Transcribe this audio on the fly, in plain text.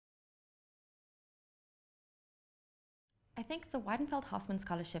I think the Weidenfeld-Hoffmann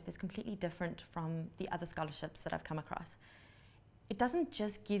Scholarship is completely different from the other scholarships that I've come across. It doesn't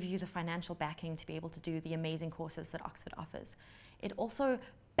just give you the financial backing to be able to do the amazing courses that Oxford offers. It also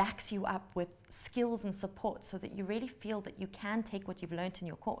backs you up with skills and support so that you really feel that you can take what you've learned in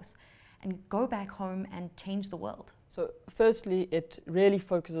your course and go back home and change the world. So firstly, it really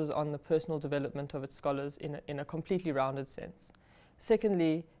focuses on the personal development of its scholars in a completely rounded sense.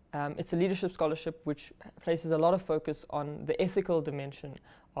 Secondly, it's a leadership scholarship which places a lot of focus on the ethical dimension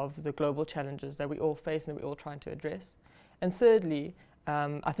of the global challenges that we all face and that we're all trying to address. And thirdly,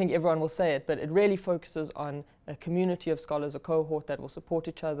 I think everyone will say it, but it really focuses on a community of scholars, a cohort that will support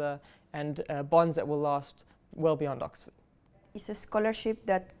each other, and bonds that will last well beyond Oxford. It's a scholarship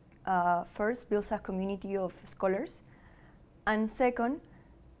that first builds a community of scholars, and second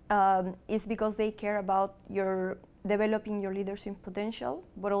is because they care about your developing your leadership potential,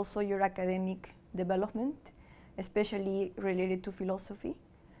 but also your academic development, especially related to philosophy.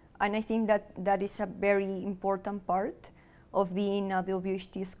 And I think that that is a very important part of being a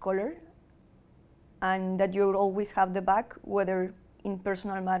WHT scholar, and that you always have the back, whether in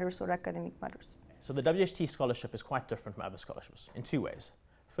personal matters or academic matters. So the WHT scholarship is quite different from other scholarships in two ways.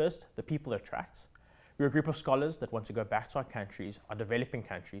 First, the people it attracts. We're a group of scholars that want to go back to our countries, our developing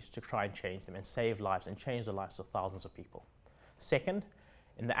countries, to try and change them and save lives and change the lives of thousands of people. Second,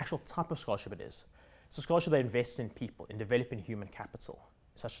 in the actual type of scholarship it is. It's a scholarship that invests in people, in developing human capital,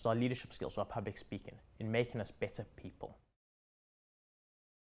 such as our leadership skills or our public speaking, in making us better people.